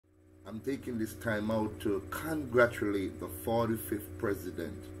I'm taking this time out to congratulate the 45th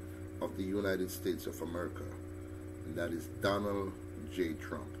President of the United States of America, and that is Donald J.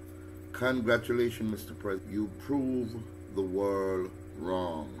 Trump. Congratulations, Mr. President. You proved the world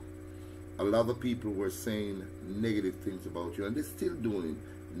wrong. A lot of people were saying negative things about you, and they're still doing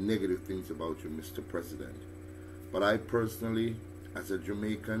negative things about you, Mr. President. But I personally, as a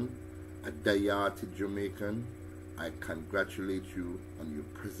Jamaican, a diehard Jamaican, I congratulate you on your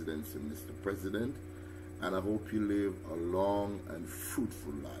presidency, Mr. President, and I hope you live a long and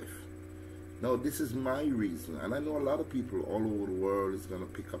fruitful life. Now, this is my reason, and I know a lot of people all over the world is going to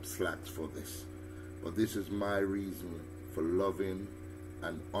pick up slacks for this, but this is my reason for loving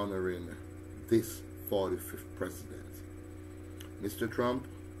and honoring this 45th president. Mr. Trump,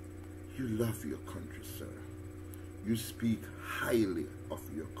 you love your country, sir. You speak highly of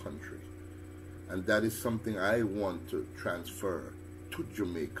your country. And that is something I want to transfer to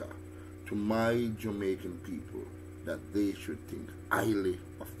Jamaica, to my Jamaican people, that they should think highly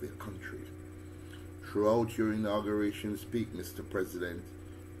of their country. Throughout your inauguration speak, Mr. President,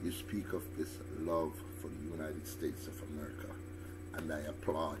 you speak of this love for the United States of America, and I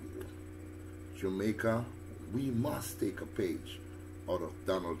applaud you. Jamaica, we must take a page out of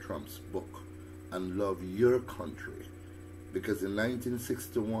Donald Trump's book and love your country, because in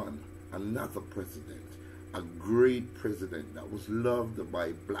 1961, another president, a great president that was loved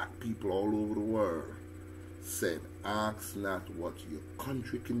by black people all over the world, said, ask not what your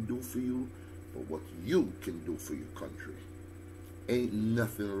country can do for you, but what you can do for your country. Ain't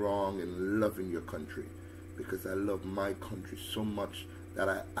nothing wrong in loving your country, because I love my country so much that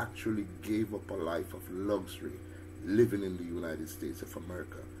I actually gave up a life of luxury living in the United States of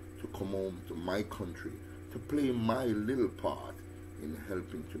America to come home to my country to play my little part in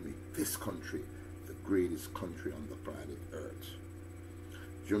helping to make this country the greatest country on the planet Earth.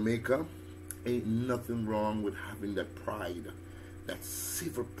 Jamaica, ain't nothing wrong with having that pride, that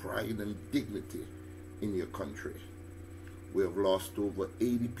civil pride and dignity in your country. We have lost over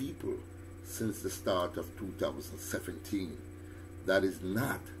 80 people since the start of 2017. That is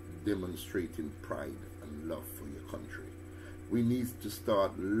not demonstrating pride and love for your country. We need to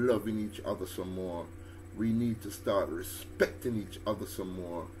start loving each other some more. We need to start respecting each other some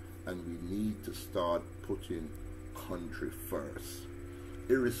more, and we need to start putting country first.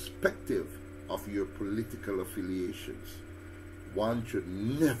 Irrespective of your political affiliations, one should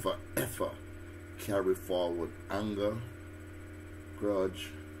never ever carry forward anger,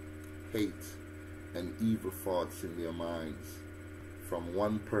 grudge, hate, and evil thoughts in their minds from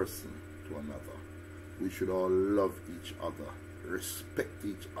one person to another. We should all love each other, respect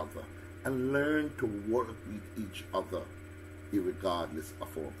each other, and learn to work with each other, irregardless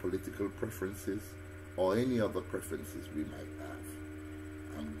of our political preferences or any other preferences we might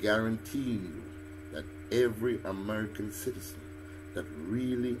have. I'm guaranteeing you that every American citizen that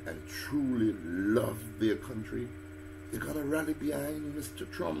really and truly loves their country, they're going to rally behind Mr.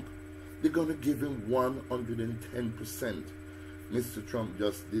 Trump. They're going to give him 110%. Mr. Trump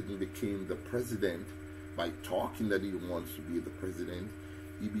just didn't become the president by talking that he wants to be the president.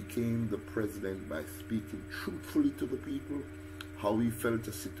 He became the president by speaking truthfully to the people, how he felt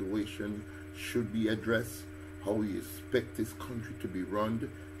a situation should be addressed, how he expects his country to be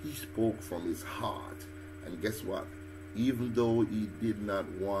run. He spoke from his heart. And guess what? Even though he did not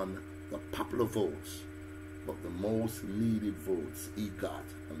win the popular votes, but the most needed votes he got.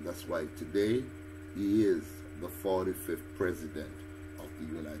 And that's why today he is the 45th president of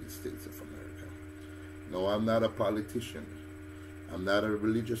the United States of America. No, I'm not a politician. I'm not a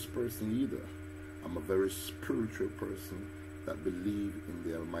religious person either. I'm a very spiritual person that believes in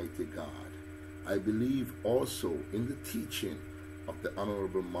the Almighty God. I believe also in the teaching of the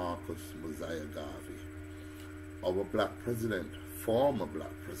Honorable Marcus Mosiah Garvey. Our black president, former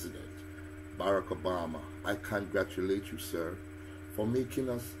black president, Barack Obama, I congratulate you, sir, for making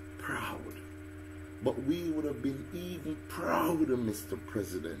us proud. But we would have been even prouder, Mr.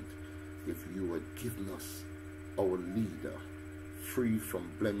 President, if you had given us our leader, free from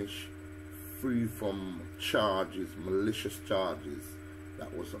blemish, free from charges, malicious charges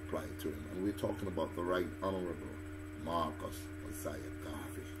that was applied to him. And we're talking about the Right Honorable Marcus Mosiah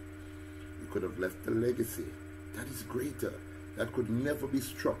Garvey. You could have left a legacy that is greater, that could never be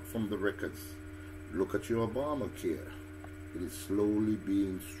struck from the records. Look at your Obamacare. It is slowly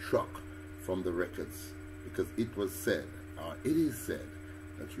being struck from the records because it was said, or it is said,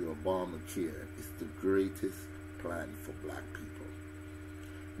 that your Obamacare is the greatest plan for black people.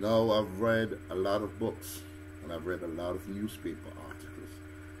 Now, I've read a lot of books and I've read a lot of newspaper articles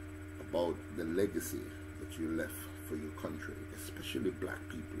about the legacy that you left for your country, especially black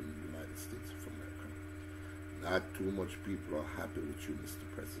people in the United United States of America. Not too much people are happy with you, Mr.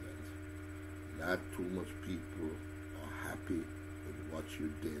 President. Not too much people are happy with what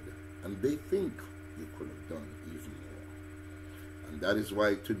you did. And they think you could have done even more. And that is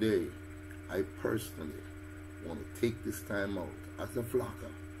why today, I personally want to take this time out as a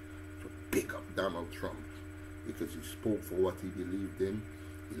vlogger to pick up Donald Trump, because he spoke for what he believed in,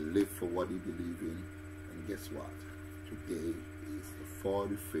 he lived for what he believed in, and guess what? Today is the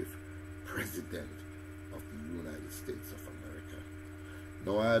 45th President of the United States of America.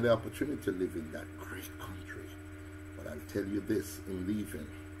 Now, I had the opportunity to live in that great country, but I'll tell you this in leaving,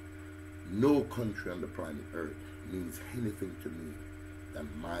 no country on the planet Earth means anything to me than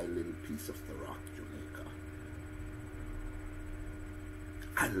my little piece of the rock, Jamaica.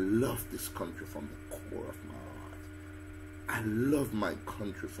 I love this country from the core of my heart. I love my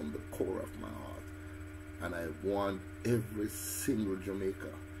country from the core of my heart. And I want every single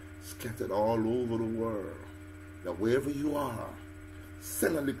Jamaica scattered all over the world, that wherever you are,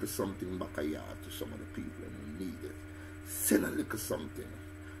 send a little something back a yard to some of the people who need it. Send a little something.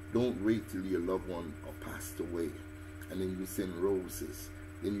 Don't wait till your loved one are passed away and then you send roses,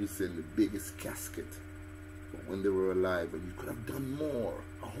 then you send the biggest casket. But when they were alive, and you could have done more,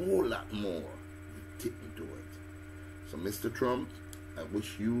 a whole lot more, you didn't do it. So Mr. Trump, I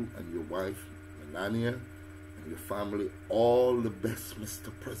wish you and your wife, Melania, and your family all the best,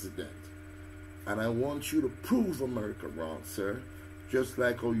 Mr. President. And I want you to prove America wrong, sir. Just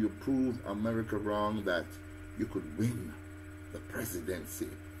like how you proved America wrong that you could win the presidency.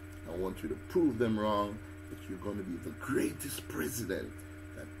 I want you to prove them wrong that you're going to be the greatest president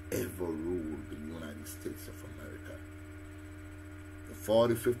that ever ruled the United States of America. The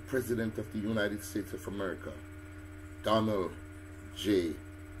 45th President of the United States of America, Donald J.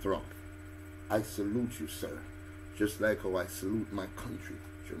 Trump. I salute you, sir, just like how I salute my country,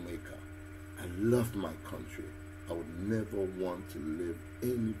 Jamaica. I love my country. I would never want to live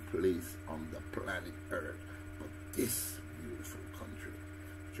any place on the planet Earth but this beautiful country.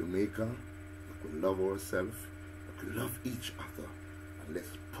 Jamaica, we could love ourselves, we could love each other, and let's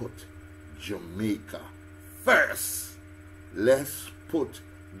put Jamaica first. Let's put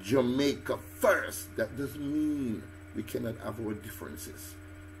Jamaica first. That doesn't mean we cannot have our differences,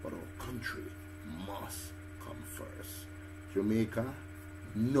 but our country must come first. Jamaica,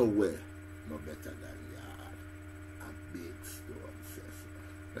 nowhere no better than yard. A big stone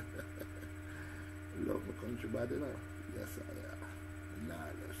says. Love my country bad enough. Yes, I am. Nah,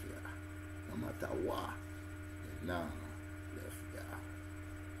 left here. No matter what. Nah, left here.